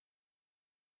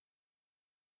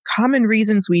Common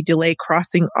reasons we delay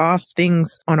crossing off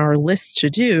things on our list to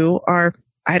do are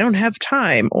I don't have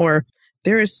time or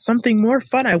there is something more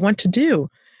fun I want to do.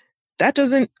 That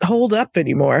doesn't hold up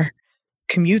anymore.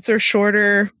 Commutes are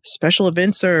shorter, special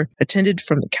events are attended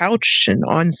from the couch and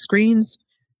on screens.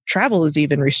 Travel is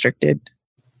even restricted.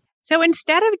 So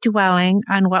instead of dwelling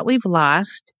on what we've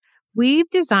lost, we've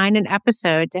designed an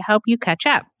episode to help you catch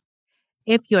up.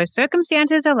 If your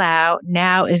circumstances allow,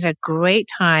 now is a great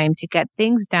time to get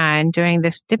things done during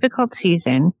this difficult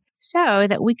season so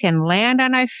that we can land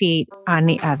on our feet on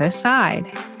the other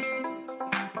side.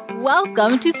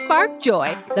 Welcome to Spark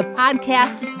Joy, the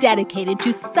podcast dedicated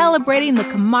to celebrating the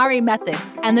KonMari method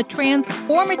and the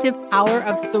transformative power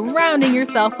of surrounding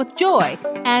yourself with joy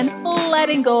and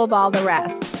letting go of all the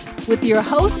rest. With your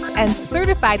hosts and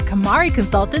certified KonMari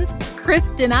consultants,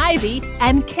 Kristen Ivy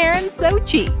and Karen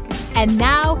Sochi. And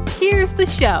now, here's the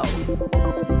show.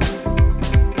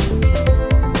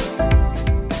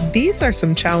 These are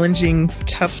some challenging,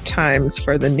 tough times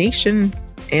for the nation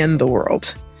and the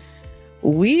world.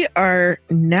 We are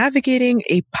navigating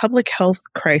a public health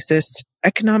crisis,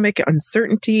 economic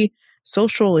uncertainty,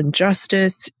 social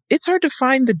injustice. It's hard to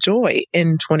find the joy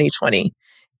in 2020.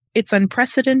 It's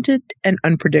unprecedented and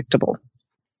unpredictable.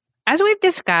 As we've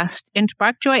discussed in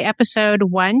Spark Joy episode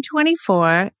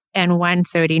 124 and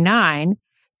 139,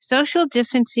 social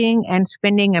distancing and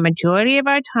spending a majority of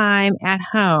our time at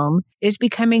home is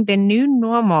becoming the new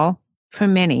normal for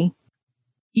many.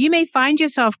 You may find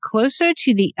yourself closer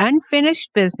to the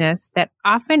unfinished business that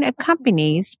often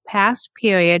accompanies past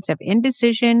periods of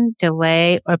indecision,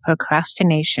 delay, or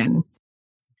procrastination.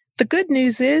 The good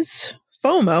news is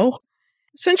FOMO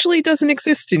essentially doesn't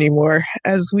exist anymore,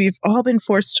 as we've all been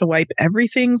forced to wipe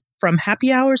everything from happy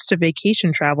hours to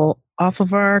vacation travel off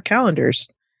of our calendars.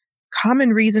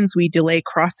 Common reasons we delay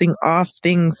crossing off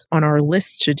things on our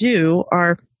list to do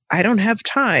are I don't have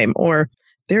time or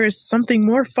there is something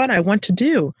more fun I want to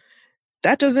do.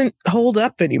 That doesn't hold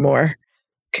up anymore.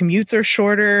 Commutes are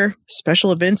shorter,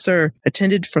 special events are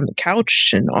attended from the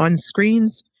couch and on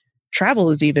screens. Travel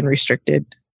is even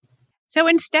restricted. So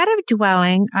instead of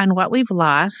dwelling on what we've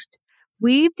lost,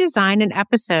 we've designed an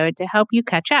episode to help you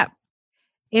catch up.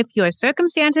 If your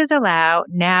circumstances allow,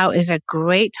 now is a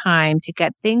great time to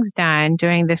get things done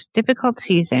during this difficult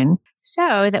season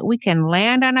so that we can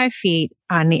land on our feet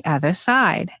on the other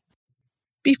side.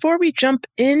 Before we jump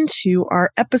into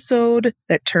our episode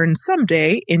that turns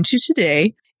someday into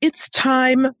today, it's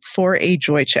time for a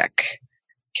joy check.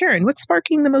 Karen, what's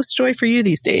sparking the most joy for you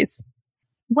these days?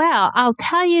 Well, I'll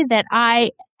tell you that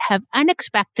I have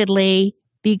unexpectedly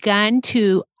begun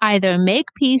to either make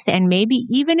peace and maybe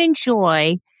even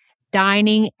enjoy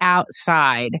dining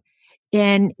outside.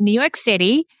 In New York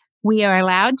City, we are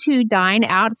allowed to dine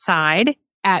outside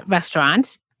at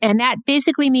restaurants. And that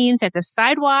basically means that the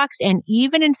sidewalks and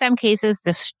even in some cases,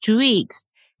 the streets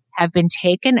have been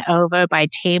taken over by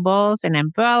tables and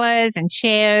umbrellas and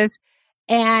chairs.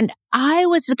 And I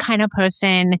was the kind of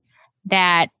person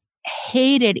that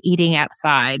hated eating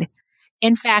outside.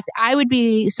 In fact, I would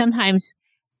be sometimes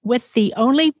with the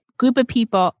only group of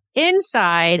people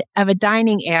inside of a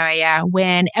dining area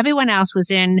when everyone else was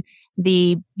in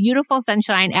the beautiful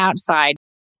sunshine outside.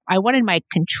 I wanted my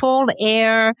controlled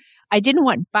air. I didn't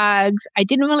want bugs. I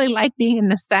didn't really like being in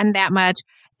the sun that much.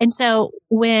 And so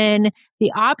when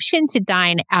the option to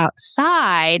dine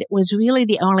outside was really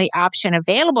the only option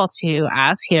available to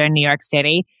us here in New York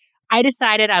City, I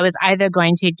decided I was either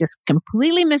going to just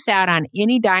completely miss out on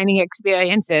any dining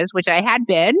experiences, which I had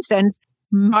been since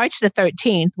March the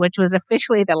 13th, which was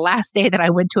officially the last day that I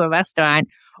went to a restaurant,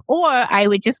 or I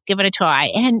would just give it a try.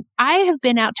 And I have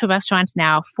been out to restaurants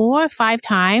now 4 or 5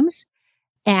 times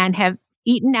and have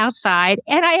eaten outside,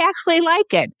 and I actually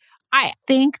like it. I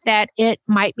think that it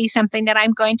might be something that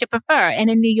I'm going to prefer. And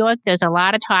in New York, there's a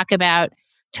lot of talk about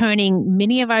turning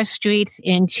many of our streets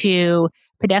into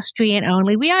pedestrian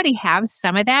only. We already have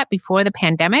some of that before the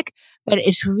pandemic, but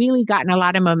it's really gotten a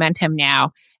lot of momentum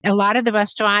now. A lot of the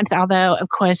restaurants, although of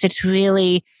course it's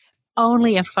really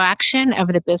only a fraction of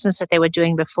the business that they were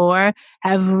doing before,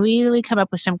 have really come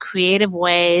up with some creative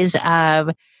ways of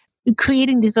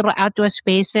creating these little outdoor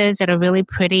spaces that are really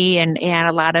pretty and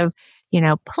a lot of,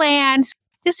 plants,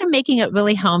 just making it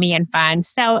really homey and fun.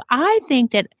 So I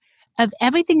think that of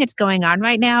everything that's going on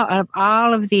right now, of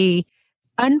all of the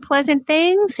unpleasant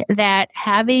things, that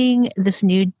having this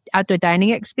new outdoor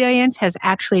dining experience has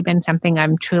actually been something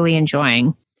I'm truly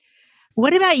enjoying.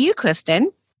 What about you,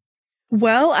 Kristen?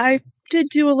 Well, I did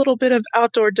do a little bit of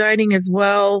outdoor dining as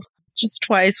well, just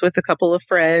twice with a couple of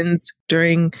friends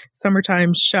during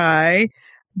summertime shy.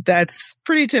 That's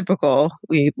pretty typical.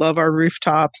 We love our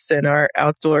rooftops and our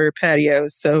outdoor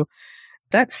patios. So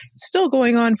that's still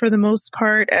going on for the most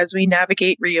part as we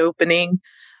navigate reopening.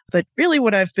 But really,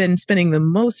 what I've been spending the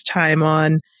most time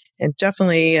on, and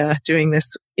definitely doing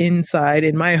this inside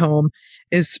in my home,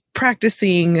 is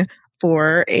practicing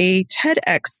for a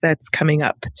TEDx that's coming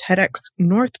up, TEDx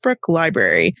Northbrook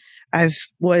Library. I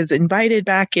was invited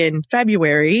back in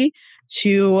February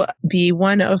to be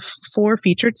one of 4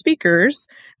 featured speakers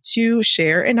to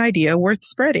share an idea worth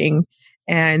spreading.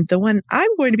 And the one I'm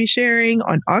going to be sharing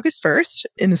on August 1st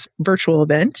in this virtual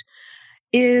event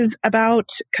is about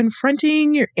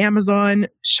confronting your Amazon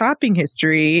shopping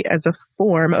history as a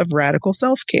form of radical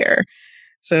self-care.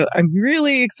 So I'm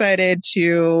really excited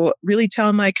to really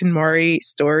tell my KonMari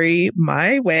story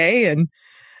my way, and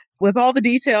with all the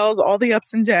details, all the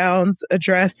ups and downs,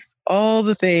 address all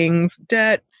the things,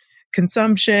 debt,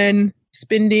 consumption,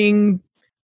 spending.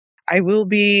 I will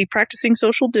be practicing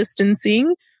social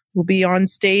distancing. We'll be on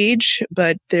stage,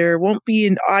 but there won't be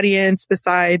an audience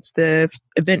besides the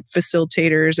event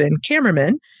facilitators and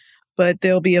cameramen. But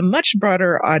there'll be a much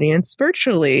broader audience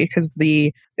virtually because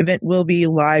the event will be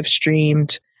live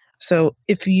streamed. So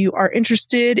if you are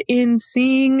interested in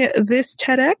seeing this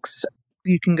TEDx,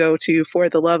 you can go to For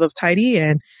the Love of Tidy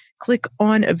and click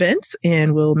on events,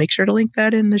 and we'll make sure to link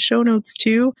that in the show notes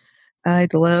too.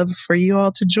 I'd love for you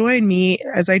all to join me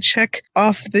as I check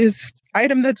off this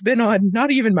item that's been on not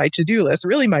even my to-do list,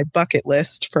 really my bucket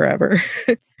list forever.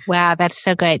 Wow, that's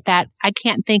so great. That I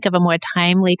can't think of a more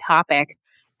timely topic,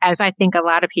 as I think a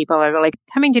lot of people are really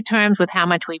coming to terms with how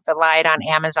much we've relied on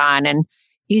Amazon and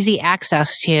easy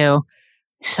access to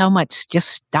so much just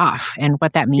stuff and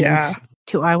what that means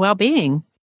to our well-being.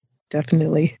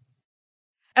 Definitely.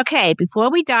 Okay,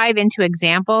 before we dive into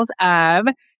examples of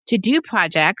to-do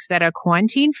projects that are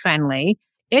quarantine friendly,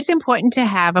 it's important to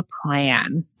have a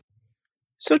plan.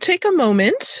 So take a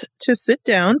moment to sit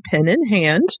down, pen in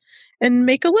hand, and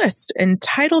make a list and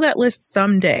title that list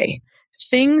Someday.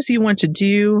 Things you want to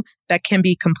do that can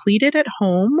be completed at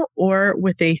home or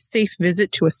with a safe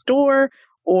visit to a store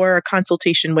or a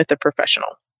consultation with a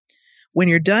professional. When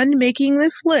you're done making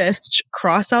this list,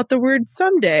 cross out the word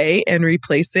someday and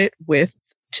replace it with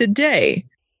today.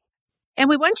 And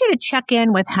we want you to check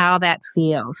in with how that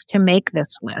feels to make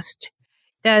this list.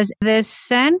 Does the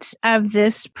sense of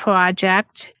this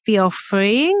project feel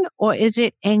freeing, or is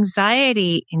it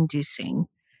anxiety inducing?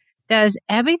 Does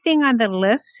everything on the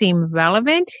list seem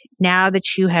relevant now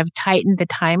that you have tightened the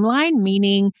timeline?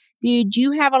 Meaning, did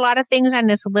you have a lot of things on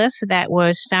this list that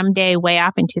were someday way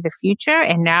up into the future,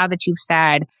 and now that you've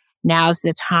said, now's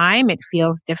the time, it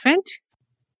feels different?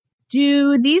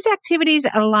 Do these activities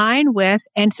align with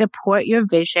and support your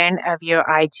vision of your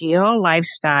ideal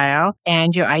lifestyle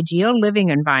and your ideal living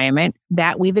environment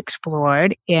that we've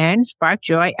explored in Spark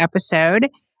Joy episode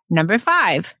number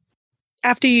 5?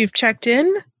 After you've checked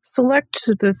in, select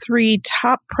the 3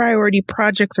 top priority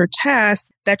projects or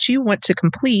tasks that you want to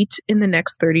complete in the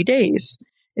next 30 days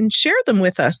and share them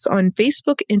with us on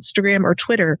Facebook, Instagram, or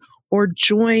Twitter, or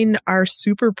join our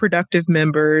super productive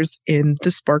members in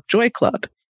the Spark Joy Club.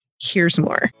 Here's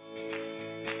more.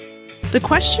 The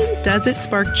question, does it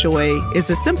spark joy, is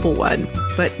a simple one,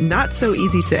 but not so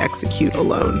easy to execute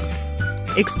alone.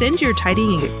 Extend your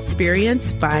tidying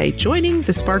experience by joining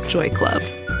the Spark Joy Club,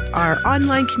 our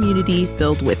online community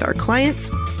filled with our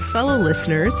clients, fellow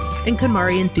listeners, and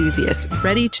KonMari enthusiasts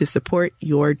ready to support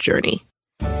your journey.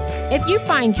 If you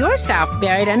find yourself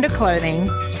buried under clothing,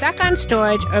 stuck on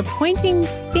storage, or pointing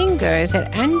fingers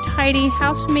at untidy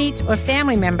housemates or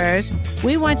family members,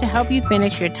 we want to help you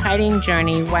finish your tidying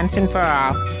journey once and for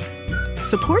all.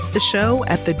 Support the show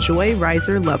at the Joy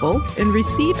Riser level and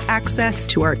receive access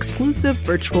to our exclusive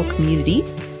virtual community,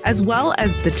 as well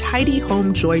as the Tidy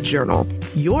Home Joy Journal,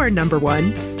 your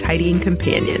 #1 tidying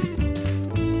companion.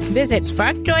 Visit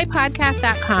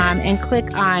sparkjoypodcast.com and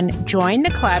click on Join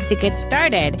the Club to get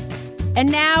started. And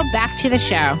now back to the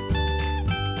show.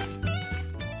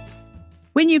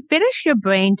 When you finish your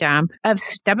brain dump of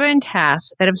stubborn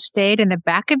tasks that have stayed in the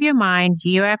back of your mind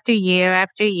year after year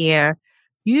after year,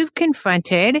 you've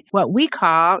confronted what we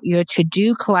call your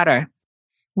to-do clutter.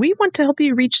 We want to help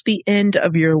you reach the end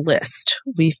of your list.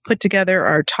 We've put together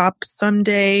our top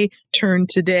someday, turn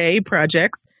today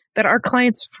projects that our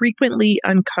clients frequently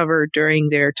uncover during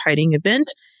their tidying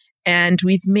event. And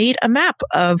we've made a map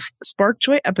of Spark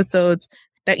Joy episodes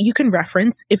that you can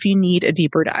reference if you need a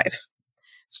deeper dive.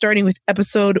 Starting with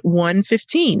episode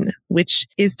 115, which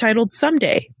is titled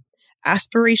Someday,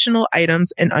 Aspirational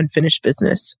Items and Unfinished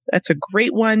Business. That's a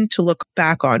great one to look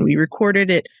back on. We recorded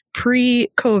it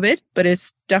pre-COVID, but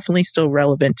it's definitely still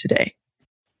relevant today.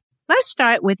 Let's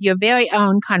start with your very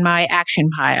own KonMari action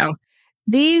pile.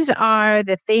 These are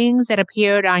the things that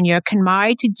appeared on your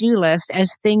KonMari to-do list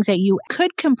as things that you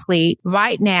could complete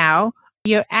right now,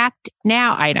 your Act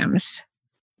Now items.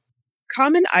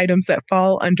 Common items that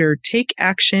fall under Take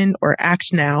Action or Act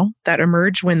Now that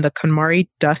emerge when the KonMari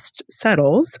dust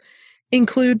settles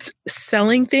includes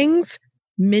selling things,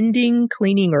 mending,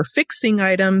 cleaning, or fixing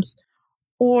items,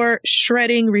 or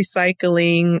shredding,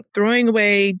 recycling, throwing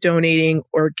away, donating,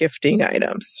 or gifting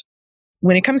items.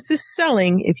 When it comes to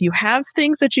selling, if you have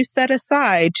things that you set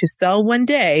aside to sell one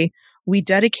day, we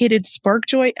dedicated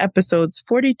SparkJoy episodes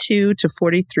 42 to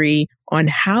 43 on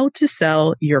how to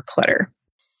sell your clutter.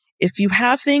 If you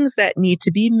have things that need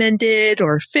to be mended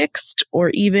or fixed or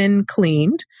even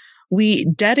cleaned, we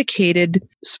dedicated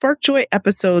SparkJoy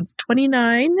episodes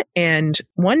 29 and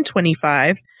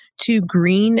 125 to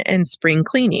green and spring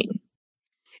cleaning.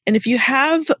 And if you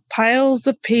have piles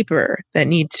of paper that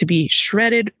need to be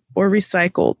shredded or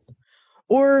recycled,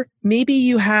 or maybe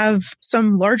you have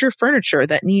some larger furniture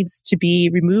that needs to be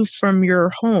removed from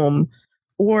your home,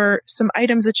 or some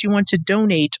items that you want to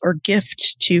donate or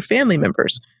gift to family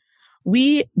members,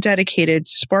 we dedicated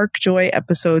SparkJoy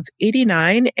episodes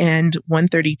 89 and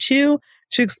 132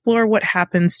 to explore what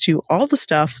happens to all the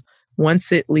stuff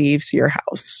once it leaves your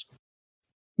house.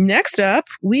 Next up,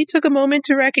 we took a moment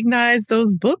to recognize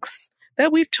those books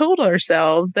that we've told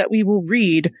ourselves that we will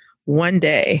read one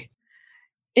day.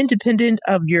 Independent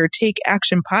of your Take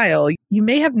Action pile, you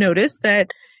may have noticed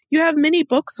that you have many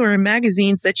books or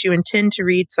magazines that you intend to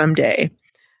read someday.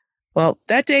 Well,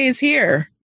 that day is here.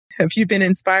 Have you been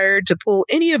inspired to pull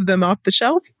any of them off the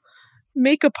shelf?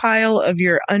 Make a pile of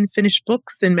your unfinished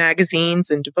books and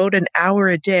magazines and devote an hour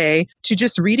a day to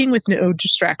just reading with no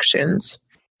distractions.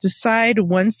 Decide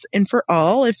once and for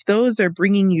all if those are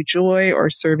bringing you joy or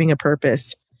serving a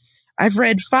purpose. I've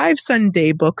read 5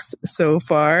 Sunday books so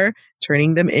far,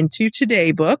 turning them into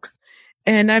Today books,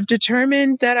 and I've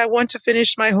determined that I want to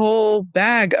finish my whole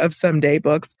bag of Someday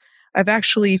books. I've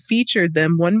actually featured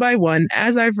them one by one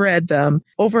as I've read them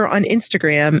over on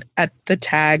Instagram at the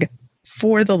tag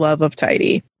For the Love of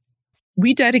Tidy.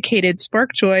 We dedicated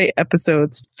SparkJoy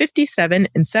episodes 57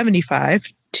 and 75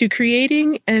 to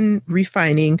creating and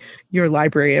refining your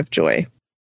library of joy.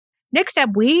 Next up,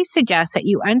 we suggest that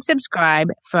you unsubscribe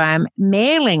from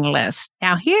mailing lists.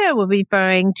 Now, here we're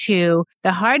referring to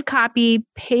the hard copy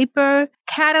paper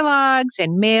catalogs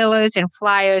and mailers and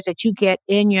flyers that you get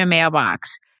in your mailbox.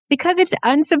 Because it's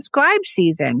unsubscribe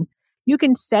season, you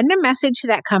can send a message to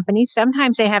that company.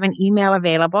 Sometimes they have an email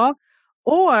available,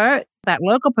 or that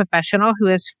local professional who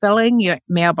is filling your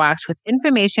mailbox with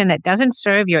information that doesn't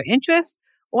serve your interest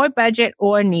or budget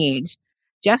or needs.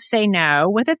 Just say no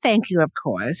with a thank you, of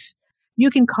course. You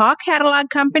can call catalog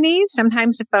companies.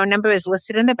 Sometimes the phone number is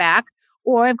listed in the back,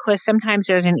 or of course, sometimes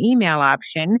there's an email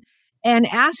option, and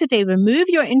ask that they remove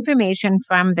your information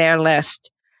from their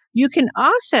list. You can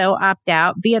also opt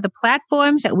out via the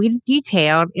platforms that we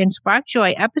detailed in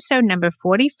SparkJoy episode number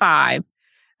 45.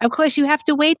 Of course, you have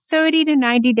to wait 30 to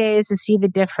 90 days to see the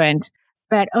difference,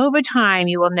 but over time,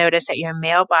 you will notice that your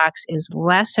mailbox is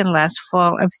less and less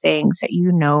full of things that you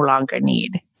no longer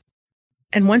need.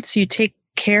 And once you take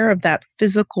care of that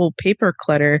physical paper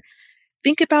clutter,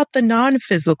 think about the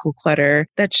non-physical clutter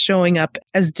that's showing up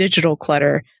as digital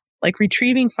clutter, like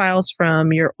retrieving files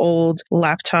from your old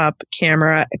laptop,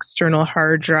 camera, external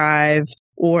hard drive,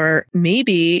 or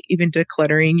maybe even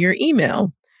decluttering your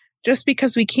email. Just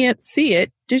because we can't see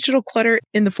it, digital clutter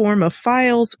in the form of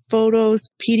files, photos,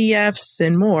 PDFs,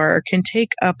 and more can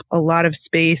take up a lot of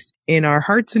space in our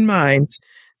hearts and minds.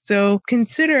 So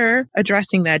consider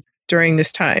addressing that during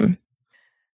this time.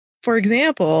 For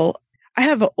example, I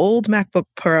have an old MacBook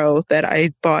Pro that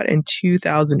I bought in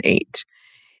 2008.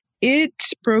 It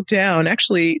broke down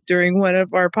actually during one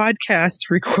of our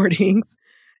podcast recordings,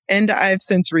 and I've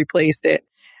since replaced it.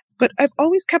 But I've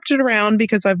always kept it around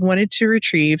because I've wanted to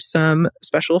retrieve some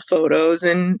special photos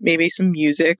and maybe some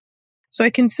music. So I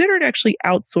considered actually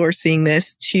outsourcing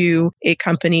this to a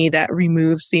company that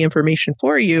removes the information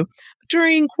for you. But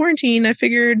during quarantine, I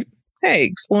figured, hey,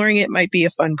 exploring it might be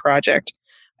a fun project.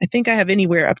 I think I have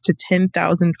anywhere up to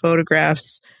 10,000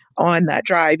 photographs on that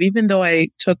drive. Even though I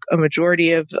took a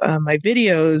majority of my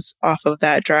videos off of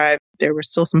that drive, there were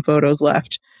still some photos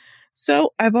left.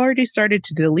 So I've already started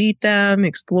to delete them,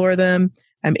 explore them.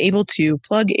 I'm able to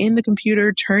plug in the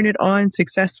computer, turn it on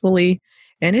successfully,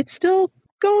 and it's still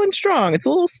going strong. It's a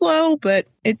little slow, but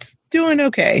it's doing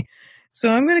okay.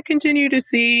 So I'm going to continue to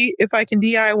see if I can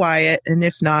DIY it, and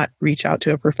if not, reach out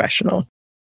to a professional.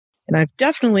 And I've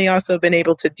definitely also been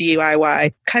able to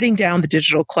DIY cutting down the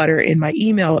digital clutter in my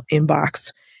email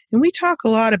inbox. And we talk a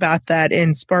lot about that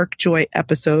in Spark Joy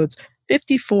episodes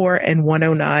 54 and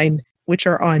 109, which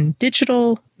are on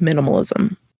digital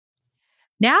minimalism.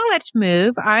 Now let's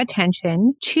move our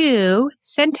attention to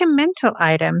sentimental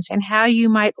items and how you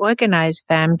might organize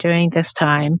them during this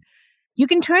time. You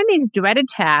can turn these dreaded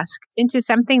tasks into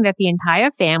something that the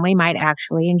entire family might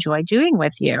actually enjoy doing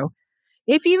with you.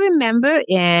 If you remember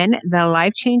in The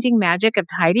Life-Changing Magic of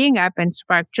Tidying Up and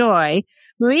Spark Joy,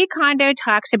 Marie Kondo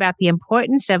talks about the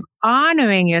importance of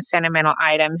honoring your sentimental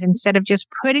items instead of just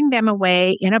putting them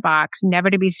away in a box, never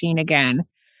to be seen again.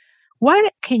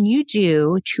 What can you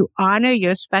do to honor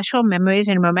your special memories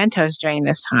and mementos during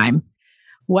this time?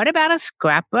 What about a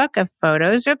scrapbook of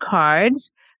photos or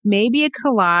cards? Maybe a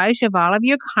collage of all of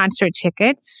your concert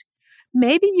tickets?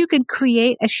 Maybe you could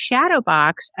create a shadow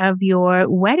box of your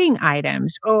wedding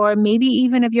items, or maybe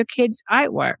even of your kids'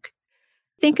 artwork.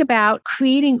 Think about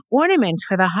creating ornaments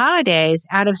for the holidays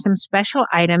out of some special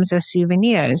items or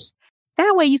souvenirs.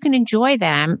 That way you can enjoy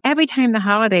them every time the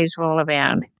holidays roll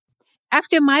around.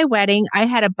 After my wedding, I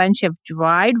had a bunch of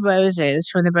dried roses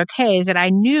from the bouquets that I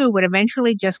knew would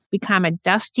eventually just become a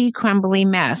dusty, crumbly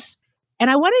mess. And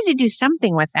I wanted to do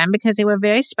something with them because they were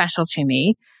very special to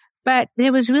me, but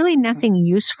there was really nothing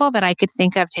useful that I could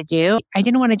think of to do. I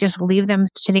didn't want to just leave them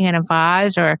sitting in a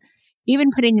vase or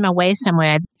even putting them away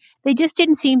somewhere. They just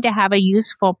didn't seem to have a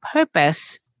useful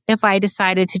purpose if I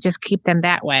decided to just keep them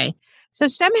that way. So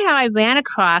somehow I ran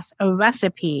across a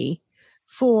recipe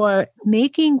for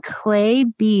making clay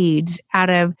beads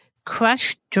out of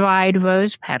crushed dried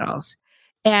rose petals.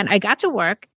 And I got to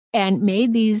work and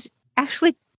made these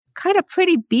actually kind of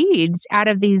pretty beads out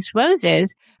of these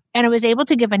roses. And I was able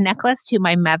to give a necklace to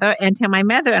my mother and to my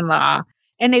mother-in-law.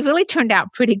 And they really turned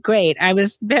out pretty great. I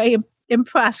was very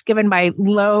impressed given my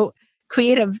low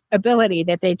creative ability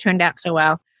that they turned out so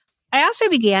well. I also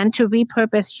began to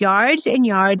repurpose yards and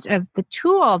yards of the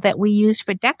tulle that we used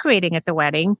for decorating at the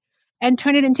wedding and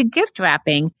turn it into gift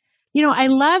wrapping. You know, I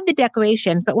love the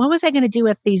decoration, but what was I going to do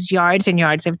with these yards and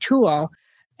yards of tulle?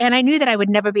 And I knew that I would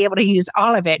never be able to use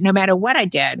all of it, no matter what I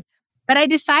did. But I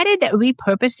decided that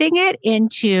repurposing it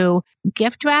into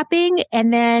gift wrapping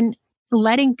and then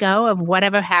letting go of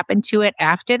whatever happened to it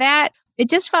after that, it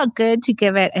just felt good to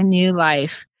give it a new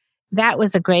life. That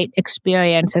was a great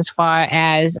experience as far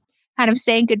as kind of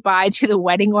saying goodbye to the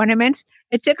wedding ornaments.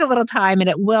 It took a little time and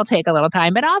it will take a little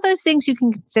time, but all those things you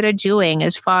can consider doing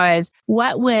as far as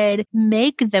what would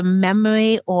make the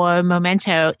memory or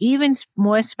memento even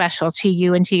more special to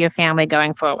you and to your family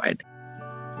going forward.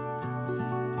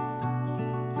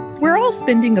 We're all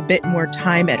spending a bit more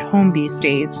time at home these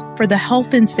days for the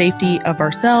health and safety of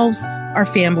ourselves, our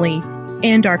family,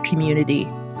 and our community.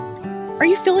 Are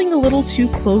you feeling a little too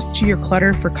close to your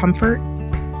clutter for comfort?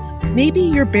 Maybe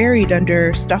you're buried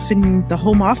under stuff in the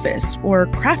home office or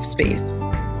craft space,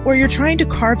 or you're trying to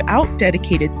carve out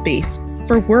dedicated space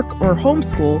for work or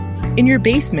homeschool in your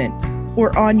basement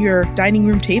or on your dining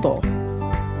room table.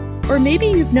 Or maybe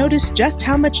you've noticed just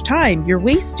how much time you're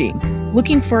wasting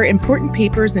looking for important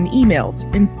papers and emails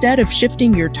instead of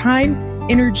shifting your time,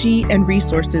 energy, and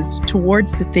resources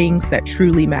towards the things that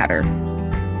truly matter.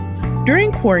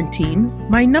 During quarantine,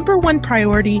 my number one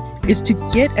priority is to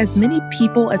get as many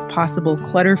people as possible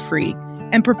clutter-free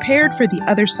and prepared for the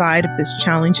other side of this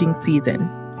challenging season.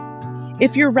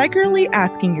 If you're regularly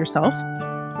asking yourself,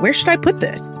 where should I put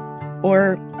this?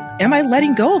 Or am I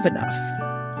letting go of enough?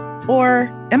 Or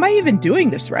am I even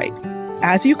doing this right?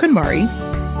 As you KonMari,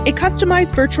 a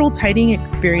customized virtual tidying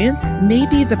experience may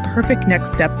be the perfect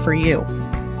next step for you.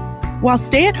 While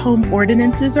stay-at-home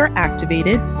ordinances are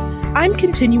activated, I'm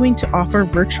continuing to offer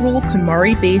virtual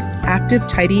KonMari-based active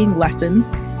tidying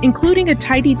lessons, including a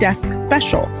Tidy Desk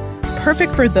special,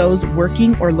 perfect for those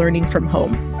working or learning from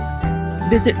home.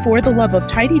 Visit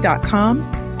fortheloveoftidy.com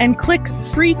and click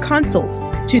Free Consult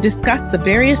to discuss the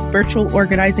various virtual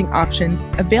organizing options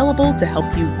available to help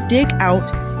you dig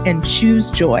out and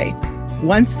choose joy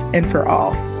once and for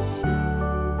all.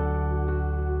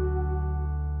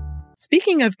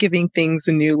 Speaking of giving things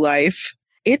a new life,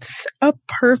 it's a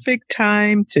perfect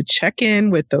time to check in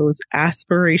with those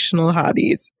aspirational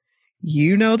hobbies.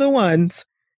 You know the ones: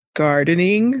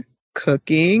 gardening,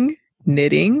 cooking,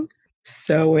 knitting,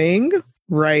 sewing,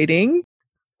 writing,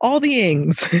 all the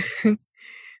ings.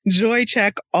 Joy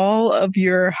check all of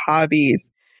your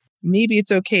hobbies. Maybe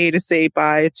it's okay to say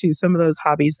bye to some of those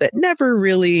hobbies that never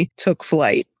really took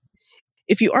flight.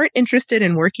 If you aren't interested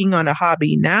in working on a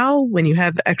hobby now, when you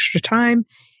have extra time,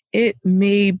 it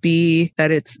may be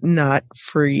that it's not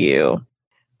for you.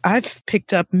 I've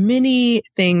picked up many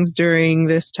things during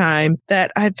this time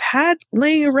that I've had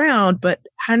laying around but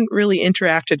hadn't really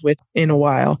interacted with in a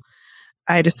while.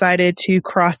 I decided to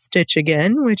cross stitch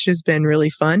again, which has been really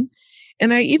fun.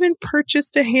 And I even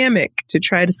purchased a hammock to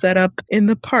try to set up in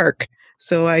the park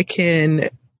so I can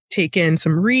take in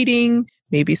some reading,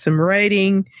 maybe some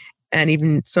writing, and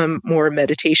even some more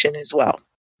meditation as well.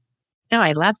 Oh,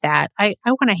 I love that. I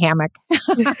want a hammock.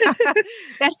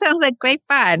 That sounds like great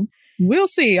fun. We'll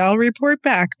see. I'll report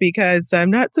back because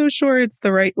I'm not so sure it's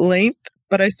the right length,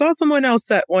 but I saw someone else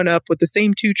set one up with the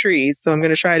same 2 trees, so I'm going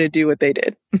to try to do what they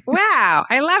did. Wow,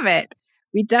 I love it.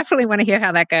 We definitely want to hear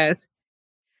how that goes.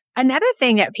 Another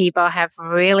thing that people have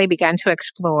really begun to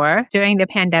explore during the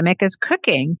pandemic is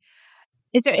cooking.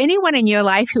 Is there anyone in your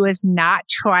life who has not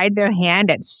tried their hand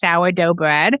at sourdough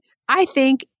bread? I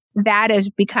think that has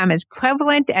become as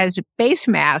prevalent as face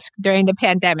mask during the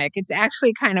pandemic. It's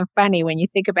actually kind of funny when you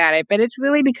think about it, but it's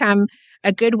really become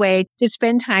a good way to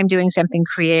spend time doing something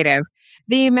creative.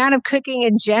 The amount of cooking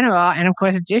in general, and of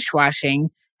course dishwashing,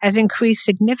 has increased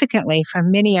significantly for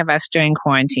many of us during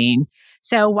quarantine.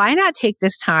 So why not take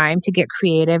this time to get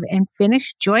creative and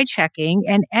finish joy checking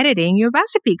and editing your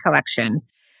recipe collection?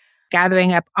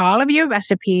 Gathering up all of your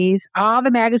recipes, all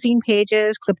the magazine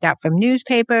pages clipped out from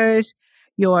newspapers,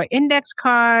 your index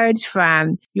cards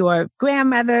from your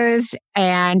grandmothers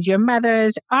and your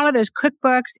mothers, all of those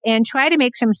cookbooks, and try to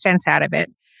make some sense out of it.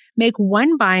 Make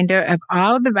one binder of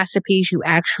all of the recipes you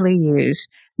actually use.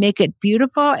 Make it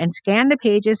beautiful and scan the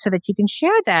pages so that you can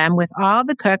share them with all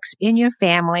the cooks in your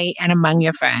family and among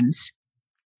your friends.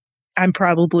 I'm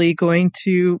probably going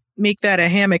to make that a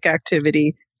hammock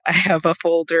activity. I have a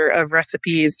folder of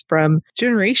recipes from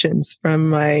generations from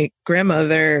my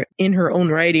grandmother in her own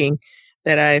writing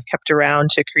that I've kept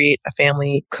around to create a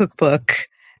family cookbook.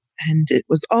 And it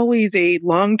was always a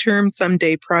long-term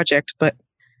someday project, but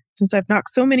since I've knocked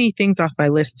so many things off my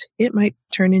list, it might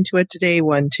turn into a today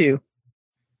one too.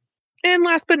 And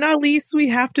last but not least, we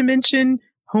have to mention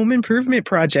home improvement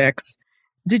projects.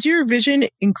 Did your vision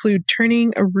include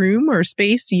turning a room or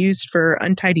space used for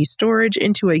untidy storage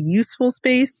into a useful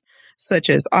space, such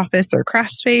as office or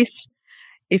craft space?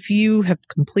 If you have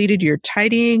completed your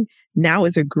tidying, now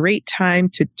is a great time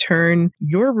to turn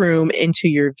your room into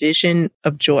your vision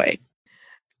of joy.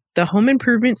 The home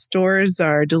improvement stores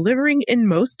are delivering in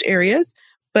most areas,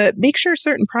 but make sure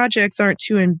certain projects aren't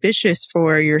too ambitious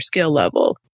for your skill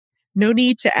level. No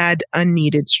need to add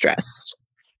unneeded stress.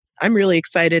 I'm really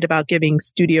excited about giving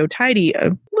Studio Tidy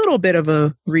a little bit of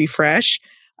a refresh.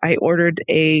 I ordered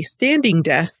a standing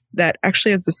desk that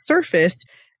actually has a surface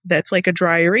that's like a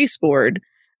dry erase board.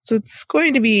 So it's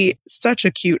going to be such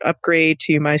a cute upgrade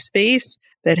to my space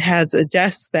that has a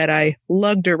desk that I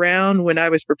lugged around when I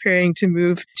was preparing to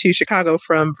move to Chicago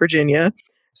from Virginia.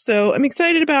 So I'm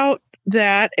excited about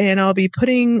that, and I'll be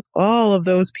putting all of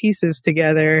those pieces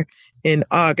together in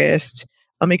August.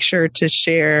 I'll make sure to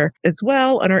share as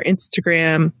well on our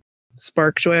Instagram,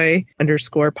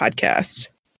 sparkjoy_podcast.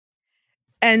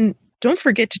 And don't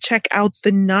forget to check out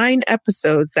the 9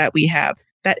 episodes that we have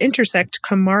that intersect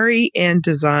KonMari and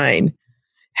design.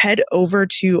 Head over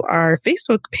to our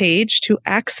Facebook page to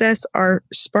access our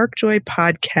SparkJoy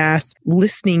podcast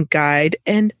listening guide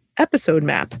and episode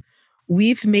map.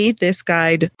 We've made this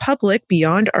guide public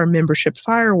beyond our membership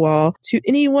firewall to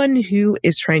anyone who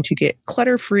is trying to get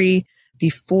clutter-free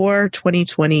before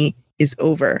 2020 is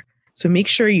over. So make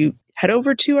sure you head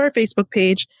over to our Facebook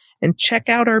page and check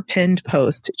out our pinned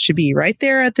post. It should be right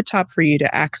there at the top for you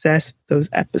to access those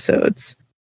episodes.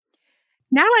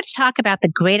 Now let's talk about the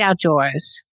great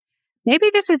outdoors. Maybe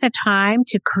this is a time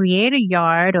to create a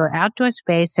yard or outdoor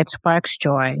space that sparks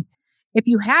joy. If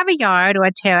you have a yard or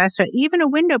a terrace or even a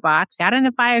window box out in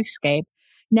the fire escape,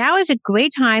 now is a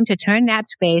great time to turn that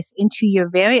space into your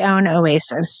very own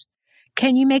oasis.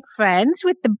 Can you make friends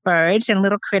with the birds and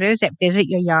little critters that visit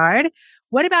your yard?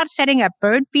 What about setting up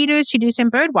bird feeders to do some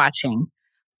bird watching?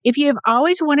 If you have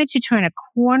always wanted to turn a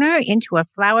corner into a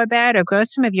flower bed or grow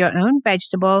some of your own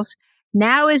vegetables,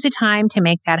 now is the time to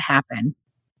make that happen.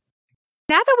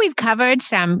 Now that we've covered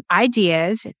some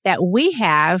ideas that we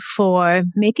have for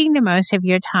making the most of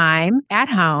your time at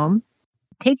home,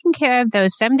 taking care of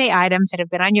those someday items that have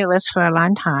been on your list for a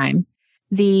long time,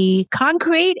 the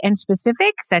concrete and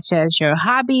specific, such as your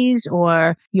hobbies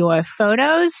or your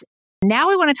photos, now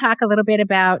we want to talk a little bit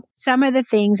about some of the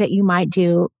things that you might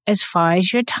do as far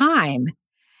as your time.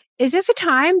 Is this a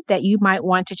time that you might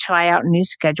want to try out new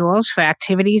schedules for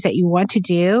activities that you want to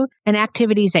do and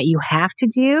activities that you have to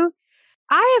do?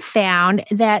 I have found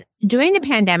that during the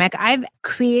pandemic, I've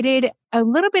created a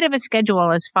little bit of a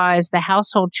schedule as far as the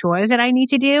household chores that I need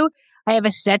to do. I have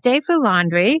a set day for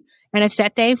laundry and a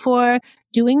set day for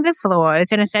doing the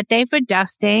floors and a set day for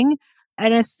dusting.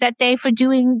 and a set day for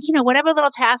doing, whatever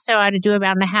little tasks there are to do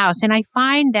around the house. And I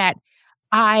find that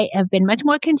I have been much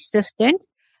more consistent,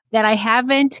 that I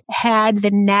haven't had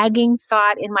the nagging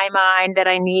thought in my mind that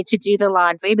I need to do the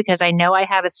laundry because I know I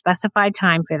have a specified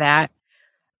time for that.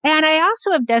 And I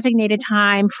also have designated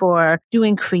time for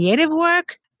doing creative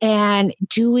work and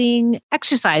doing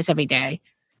exercise every day.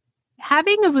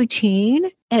 Having a routine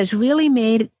has really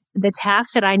made the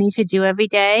tasks that I need to do every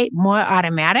day more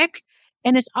automatic.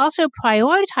 And it's also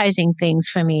prioritizing things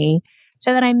for me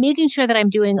so that I'm making sure that I'm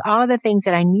doing all of the things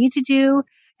that I need to do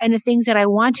and the things that I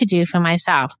want to do for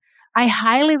myself. I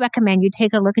highly recommend you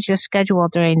take a look at your schedule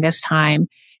during this time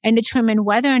and determine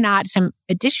whether or not some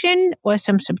addition or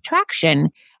some subtraction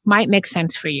might make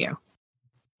sense for you.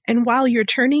 And while you're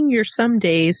turning your some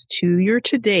days to your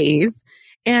todays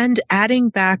and adding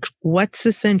back what's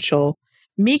essential,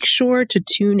 make sure to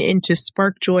tune into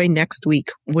Spark Joy next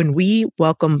week when we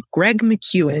welcome Greg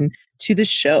McEwen to the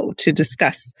show to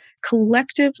discuss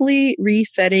collectively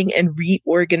resetting and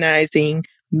reorganizing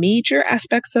major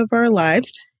aspects of our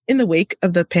lives in the wake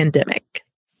of the pandemic.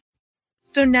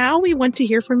 So now we want to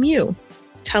hear from you.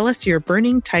 Tell us your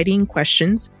burning tidying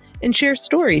questions and share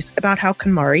stories about how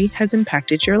KonMari has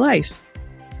impacted your life.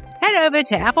 Head over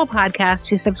to Apple Podcasts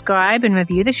to subscribe and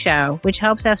review the show, which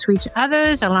helps us reach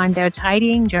others along their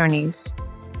tidying journeys.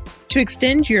 To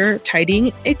extend your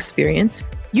tidying experience,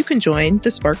 you can join the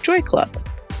Spark Joy Club.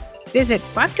 Visit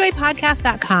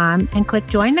sparkjoypodcast.com and click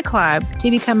Join the Club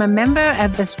to become a member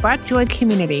of the Spark Joy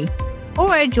community,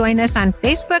 or join us on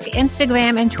Facebook,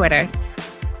 Instagram, and Twitter.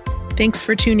 Thanks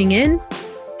for tuning in,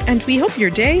 and we hope your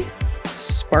day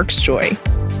sparks joy.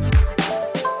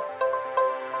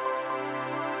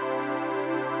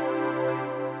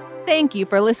 Thank you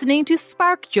for listening to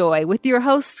Spark Joy with your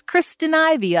hosts Kristen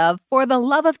Ivy of For the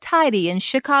Love of Tidy in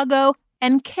Chicago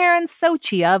and Karen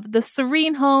Sochi of The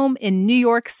Serene Home in New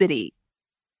York City.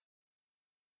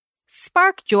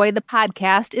 Spark Joy, the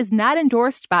podcast, is not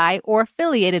endorsed by or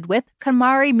affiliated with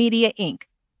KonMari Media, Inc.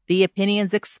 The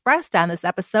opinions expressed on this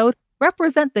episode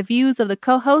represent the views of the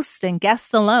co-hosts and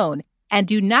guests alone and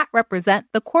do not represent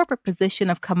the corporate position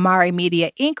of KonMari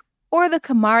Media, Inc. or the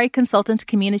KonMari consultant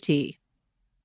community.